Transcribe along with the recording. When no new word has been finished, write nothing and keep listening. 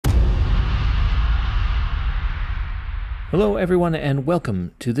Hello, everyone, and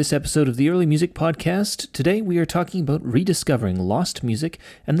welcome to this episode of the Early Music Podcast. Today, we are talking about rediscovering lost music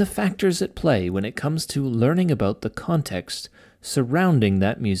and the factors at play when it comes to learning about the context surrounding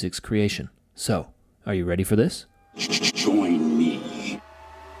that music's creation. So, are you ready for this? Join me.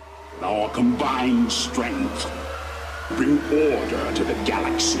 Our combined strength bring order to the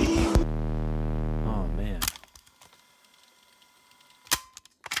galaxy. Oh, man.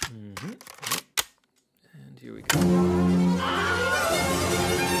 And here we go.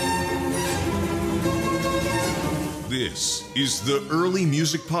 This is the Early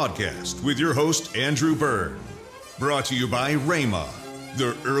Music Podcast with your host, Andrew Byrne. Brought to you by Rhema,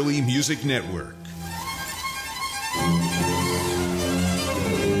 the Early Music Network.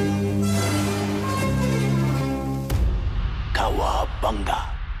 Kawabunga.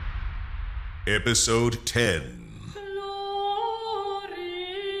 Episode 10.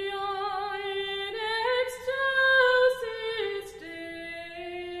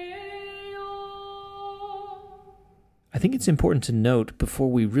 I think it's important to note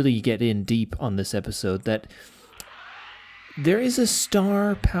before we really get in deep on this episode that there is a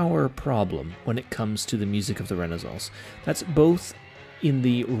star power problem when it comes to the music of the Renaissance. That's both in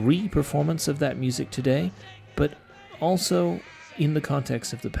the re-performance of that music today, but also in the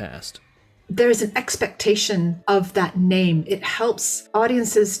context of the past. There's an expectation of that name. It helps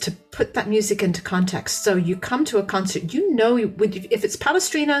audiences to put that music into context. So you come to a concert, you know, if it's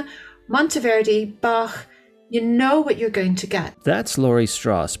Palestrina, Monteverdi, Bach, you know what you're going to get. That's Laurie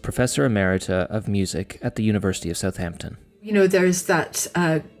Stras, Professor Emerita of Music at the University of Southampton. You know, there's that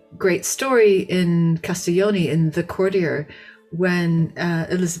great story in Castiglione in The Courtier when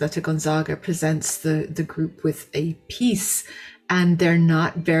Elisabetta Gonzaga presents the group with a piece and they're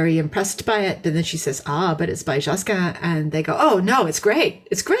not very impressed by it. And then she says, but it's by Josquin. And they go, oh, no, it's great.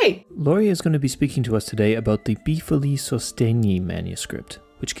 It's great. Laurie is going to be speaking to us today about the Biffoli-Sostegni Manuscript,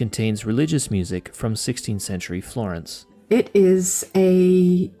 which contains religious music from 16th century Florence. It is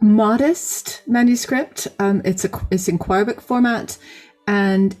a modest manuscript. It's in choir book format,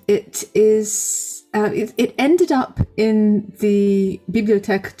 and it ended up in the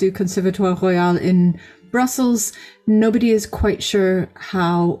Bibliothèque du Conservatoire Royal in Brussels. Nobody is quite sure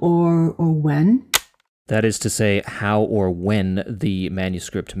how or when. That is to say, how or when the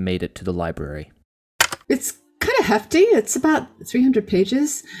manuscript made it to the library. It's kind of hefty. It's about 300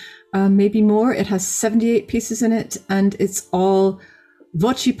 pages, maybe more. It has 78 pieces in it, and it's all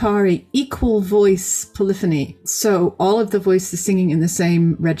voci pari, equal voice polyphony. So all of the voices singing in the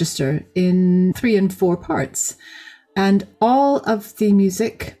same register in 3 and 4 parts. And all of the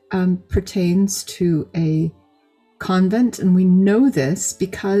music pertains to a convent, and we know this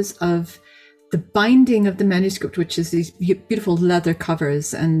because of the binding of the manuscript, which is these beautiful leather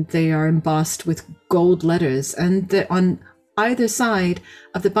covers, and they are embossed with gold letters. And on either side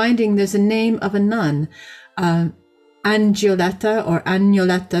of the binding, there's a name of a nun, Angioletta or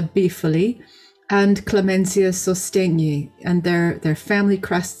Agnoletta Biffoli, and Clemencia Sostegni, and their family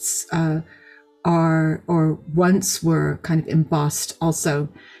crests are or once were kind of embossed also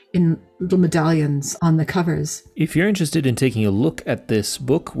in little medallions on the covers. If you're interested in taking a look at this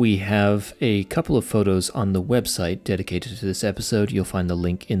book, we have a couple of photos on the website dedicated to this episode. You'll find the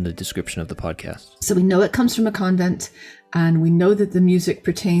link in the description of the podcast. So we know it comes from a convent, and we know that the music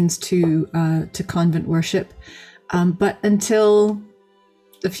pertains to convent worship. But until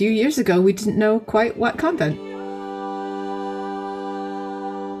a few years ago, we didn't know quite what convent.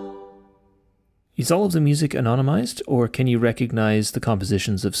 Is all of the music anonymized, or can you recognize the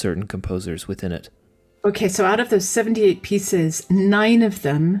compositions of certain composers within it? Okay, so out of those 78 pieces, 9 of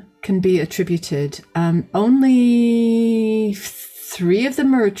them can be attributed. Only 3 of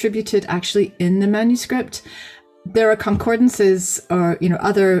them are attributed actually in the manuscript. There are concordances or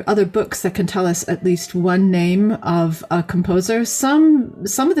other books that can tell us at least one name of a composer. Some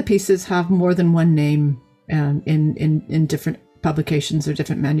of the pieces have more than one name in different publications or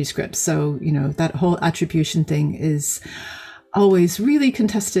different manuscripts. So, that whole attribution thing is always really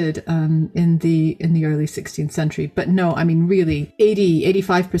contested in the early 16th century. But no, I mean, really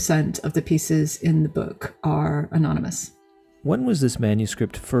 85% of the pieces in the book are anonymous. When was this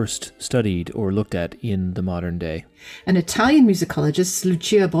manuscript first studied or looked at in the modern day? An Italian musicologist,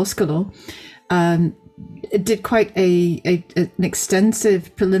 Lucia Boscolo, did quite an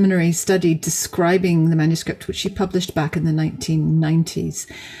extensive preliminary study describing the manuscript, which she published back in the 1990s.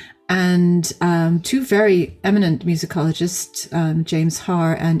 And two very eminent musicologists, James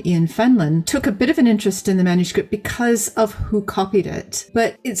Haar and Ian Fenlon, took a bit of an interest in the manuscript because of who copied it.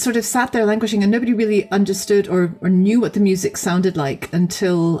 But it sort of sat there languishing, and nobody really understood or knew what the music sounded like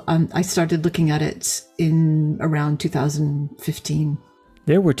until I started looking at it in around 2015.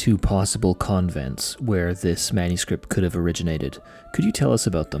 There were two possible convents where this manuscript could have originated. Could you tell us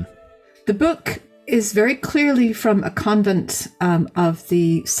about them? The book is very clearly from a convent of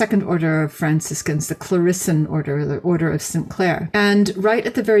the Second Order of Franciscans, the Clarissan Order, the Order of St. Clare. And right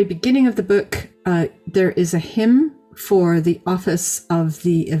at the very beginning of the book, there is a hymn for the office of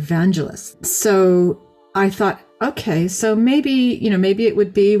the evangelist. So I thought, okay, so maybe it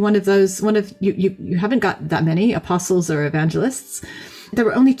would be you haven't got that many apostles or evangelists. There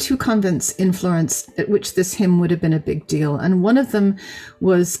were only two convents in Florence at which this hymn would have been a big deal. And one of them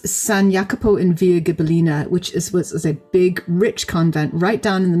was San Jacopo in Via Ghibellina, which was a big, rich convent right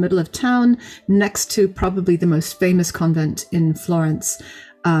down in the middle of town, next to probably the most famous convent in Florence,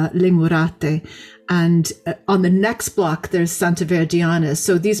 Le Murate. And on the next block, there's Santa Verdiana.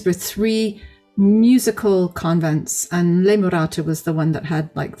 So these were three musical convents, and Le Murate was the one that had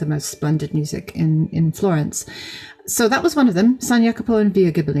like the most splendid music in Florence. So that was one of them, San Jacopo in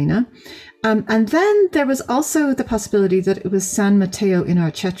Via Ghibellina. And then there was also the possibility that it was San Matteo in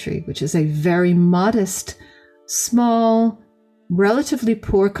Arcetri, which is a very modest, small, relatively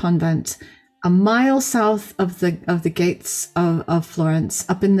poor convent, a mile south of the gates of Florence,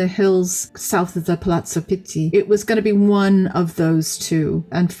 up in the hills south of the Palazzo Pitti. It was going to be one of those two.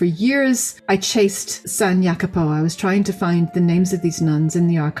 And for years, I chased San Jacopo. I was trying to find the names of these nuns in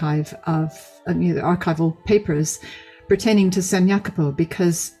the archive of the archival papers pertaining to San Jacopo,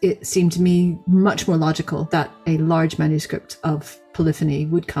 because it seemed to me much more logical that a large manuscript of polyphony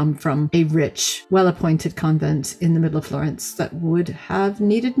would come from a rich, well-appointed convent in the middle of Florence that would have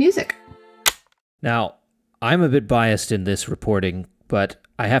needed music. Now, I'm a bit biased in this reporting, but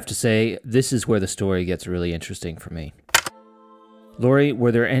I have to say, this is where the story gets really interesting for me. Laurie,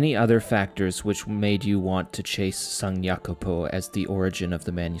 were there any other factors which made you want to chase San Jacopo as the origin of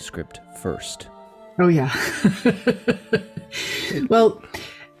the manuscript first? Oh, yeah. Well,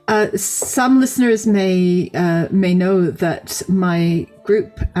 some listeners may know that my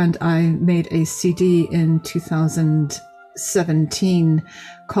group and I made a CD in 2017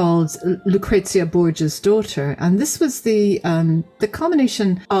 called Lucrezia Borgia's Daughter. And this was the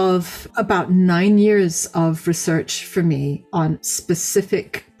culmination of about 9 years of research for me on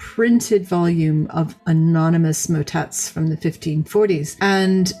specific printed volume of anonymous motets from the 1540s.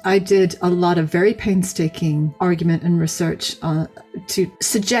 And I did a lot of very painstaking argument and research to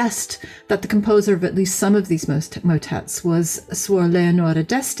suggest that the composer of at least some of these motets was Suor Leonora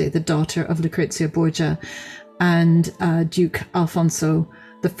d'Este, the daughter of Lucrezia Borgia and Duke Alfonso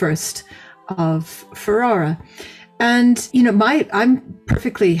I of Ferrara. And I'm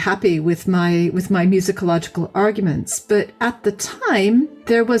perfectly happy with my musicological arguments, but at the time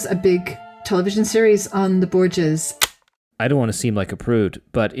there was a big television series on the Borgias. I don't want to seem like a prude,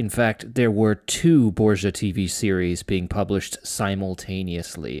 but in fact there were two Borgia TV series being published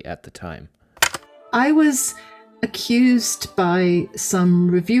simultaneously at the time. I was accused by some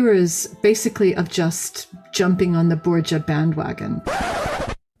reviewers basically of just jumping on the Borgia bandwagon.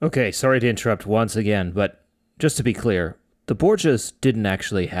 Okay, sorry to interrupt once again, but just to be clear, the Borgias didn't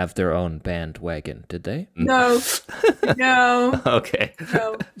actually have their own bandwagon, did they? No. No. Okay.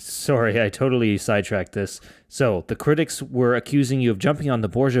 No. Sorry, I totally sidetracked this. So, the critics were accusing you of jumping on the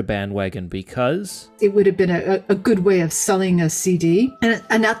Borgia bandwagon because? It would have been a good way of selling a CD.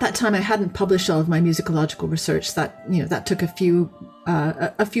 And at that time, I hadn't published all of my musicological research. That took a few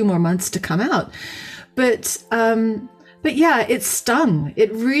more months to come out. But yeah, it stung.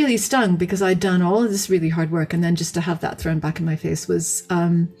 It really stung because I'd done all of this really hard work, and then just to have that thrown back in my face was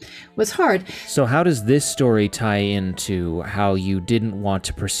hard. So how does this story tie into how you didn't want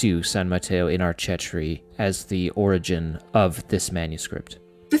to pursue San Matteo in Arcetri as the origin of this manuscript?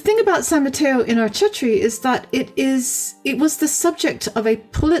 The thing about San Matteo in Arcetri is that it was the subject of a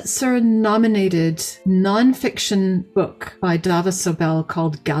Pulitzer-nominated non-fiction book by Dava Sobel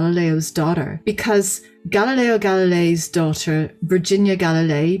called Galileo's Daughter, because Galileo Galilei's daughter, Virginia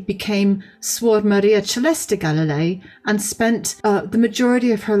Galilei, became Suor Maria Celeste Galilei and spent the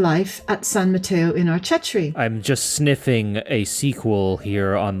majority of her life at San Matteo in Arcetri. I'm just sniffing a sequel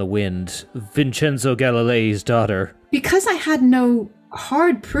here on the wind. Vincenzo Galilei's Daughter. Because I had no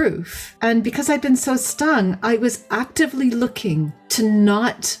hard proof, and because I'd been so stung, I was actively looking to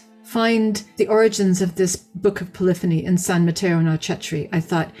not find the origins of this book of polyphony in San Matteo in Arcetri. I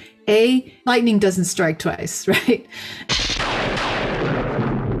thought, lightning doesn't strike twice, right?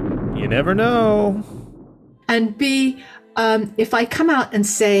 never know. And B, if I come out and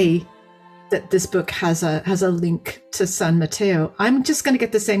say that this book has a link to San Mateo, I'm just going to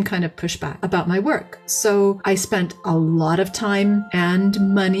get the same kind of pushback about my work. So I spent a lot of time and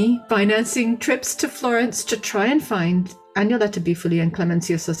money financing trips to Florence to try and find Agnoletta Biffoli and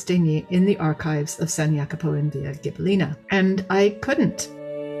Biffoli-Sostegni in the archives of San Jacopo in Via Ghibellina, and I couldn't.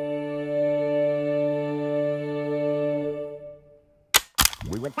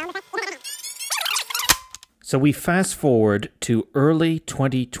 So we fast forward to early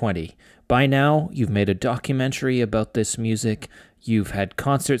 2020. By now, you've made a documentary about this music, you've had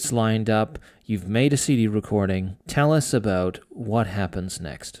concerts lined up, you've made a CD recording. Tell us about what happens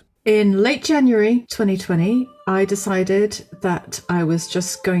next. In late January 2020, I decided that I was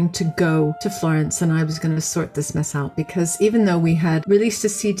just going to go to Florence and I was going to sort this mess out, because even though we had released a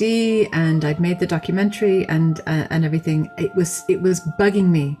CD and I'd made the documentary and everything, it was bugging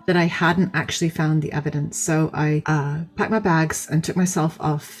me that I hadn't actually found the evidence. So I packed my bags and took myself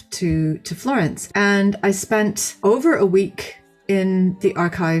off to Florence, and I spent over a week in the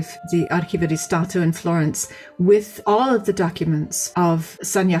archive, the Archivio di Stato in Florence, with all of the documents of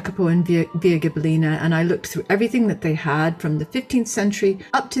San Jacopo and Via Ghibellina, and I looked through everything that they had from the 15th century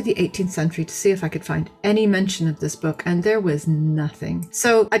up to the 18th century to see if I could find any mention of this book, and there was nothing.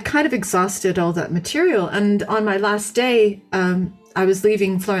 So I'd kind of exhausted all that material, and on my last day, I was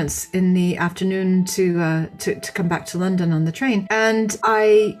leaving Florence in the afternoon to come back to London on the train. And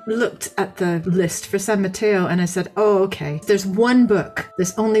I looked at the list for San Mateo and I said, oh, okay, there's one book.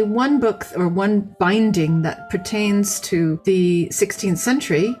 There's only one book or one binding that pertains to the 16th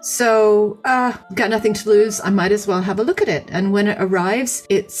century. So got nothing to lose. I might as well have a look at it. And when it arrives,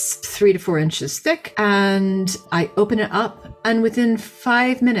 it's 3 to 4 inches thick. And I open it up. And within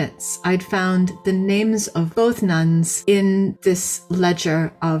 5 minutes, I'd found the names of both nuns in this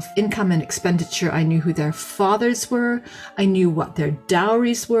ledger of income and expenditure. I knew who their fathers were. I knew what their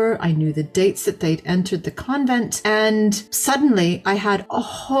dowries were. I knew the dates that they'd entered the convent. And suddenly I had a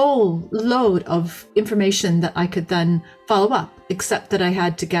whole load of information that I could then follow up, except that I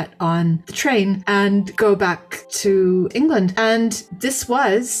had to get on the train and go back to England. And this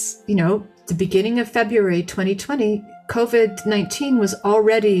was, the beginning of February 2020. COVID-19 was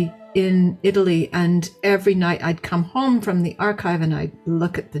already in Italy, and every night I'd come home from the archive and I'd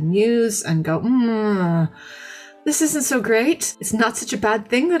look at the news and go, this isn't so great. It's not such a bad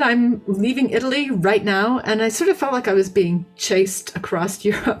thing that I'm leaving Italy right now. And I sort of felt like I was being chased across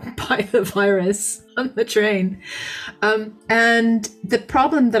Europe by the virus on the train. And the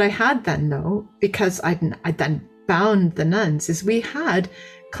problem that I had then, though, because I then found the nuns, is we had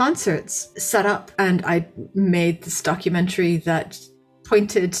concerts set up, and I made this documentary that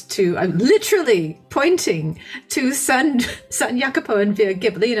pointed to, I'm literally pointing to San Jacopo and Via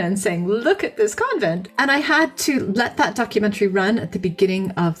Ghibellina and saying, look at this convent. And I had to let that documentary run at the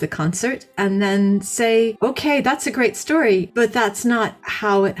beginning of the concert and then say, okay, that's a great story, but that's not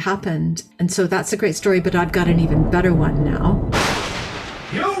how it happened. And so that's a great story, but I've got an even better one now.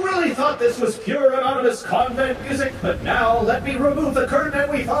 You really thought this was pure anonymous convent music, but now let me remove the curtain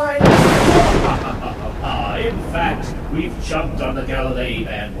and we find... In fact, we've jumped on the Galileo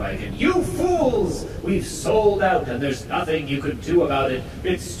bandwagon. You fools! We've sold out and there's nothing you can do about it.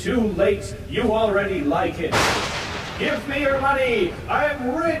 It's too late. You already like it. Give me your money.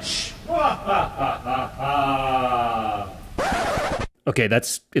 I'm rich. Okay,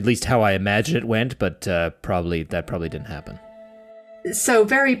 that's at least how I imagine it went, but that probably didn't happen. So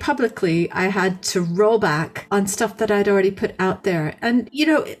very publicly, I had to roll back on stuff that I'd already put out there. And,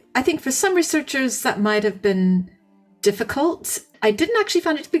 I think for some researchers that might have been difficult. I didn't actually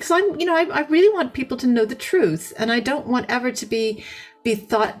find it because I really want people to know the truth. And I don't want ever to be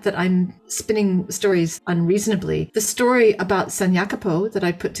thought that I'm spinning stories unreasonably. The story about San Jacopo that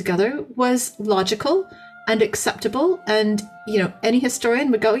I put together was logical and acceptable, and any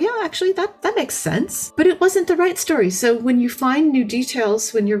historian would go, yeah, actually that makes sense, but it wasn't the right story. So when you find new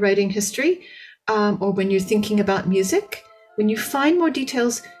details when you're writing history, or when you're thinking about music, when you find more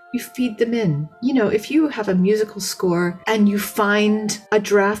details, you feed them in. If you have a musical score and you find a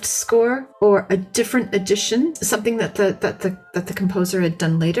draft score or a different edition, something that the composer had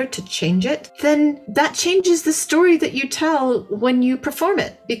done later to change it, then that changes the story that you tell when you perform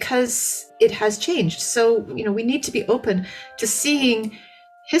it, because it has changed. So, we need to be open to seeing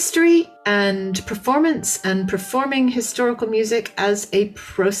history and performance and performing historical music as a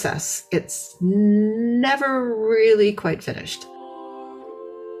process. It's never really quite finished.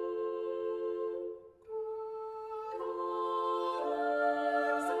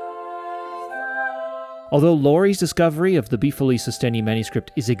 Although Laurie's discovery of the Biffoli-Sostegni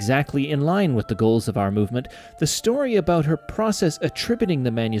Manuscript is exactly in line with the goals of our movement, the story about her process attributing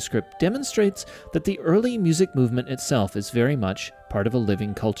the manuscript demonstrates that the early music movement itself is very much part of a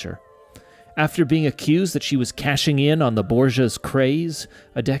living culture. After being accused that she was cashing in on the Borgia's craze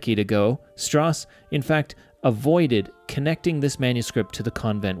a decade ago, Stras, in fact, avoided connecting this manuscript to the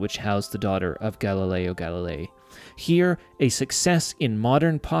convent which housed the daughter of Galileo Galilei. Here, a success in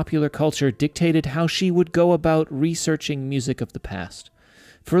modern popular culture dictated how she would go about researching music of the past.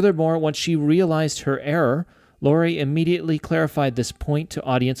 Furthermore, once she realized her error, Laurie immediately clarified this point to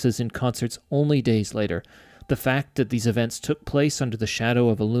audiences in concerts only days later. The fact that these events took place under the shadow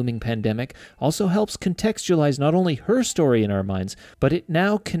of a looming pandemic also helps contextualize not only her story in our minds, but it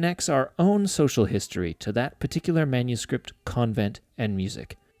now connects our own social history to that particular manuscript, convent, and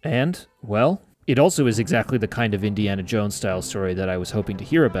music. And, well, it also is exactly the kind of Indiana Jones-style story that I was hoping to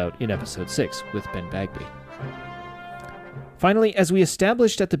hear about in Episode 6 with Ben Bagby. Finally, as we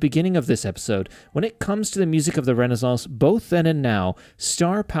established at the beginning of this episode, when it comes to the music of the Renaissance, both then and now,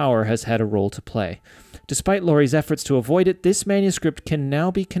 star power has had a role to play. Despite Laurie's efforts to avoid it, this manuscript can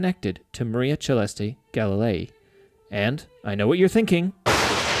now be connected to Maria Celeste Galilei. And I know what you're thinking.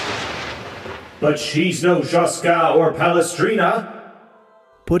 But she's no Josquin or Palestrina.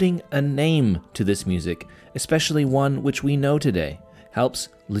 Putting a name to this music, especially one which we know today, helps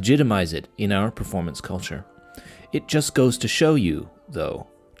legitimize it in our performance culture. It just goes to show you, though,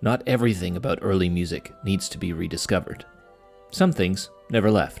 not everything about early music needs to be rediscovered. Some things never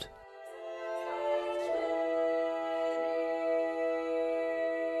left.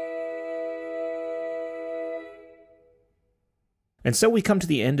 And so we come to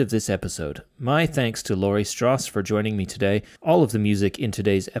the end of this episode. My thanks to Laurie Stras for joining me today. All of the music in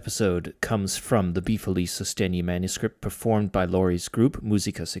today's episode comes from the Biffoli-Sostegni Manuscript performed by Laurie's group,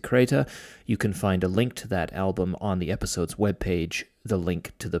 Musica Secreta. You can find a link to that album on the episode's webpage. The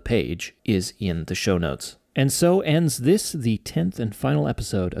link to the page is in the show notes. And so ends this, the 10th and final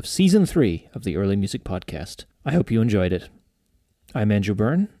episode of Season 3 of the Early Music Podcast. I hope you enjoyed it. I'm Andrew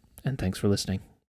Byrne, and thanks for listening.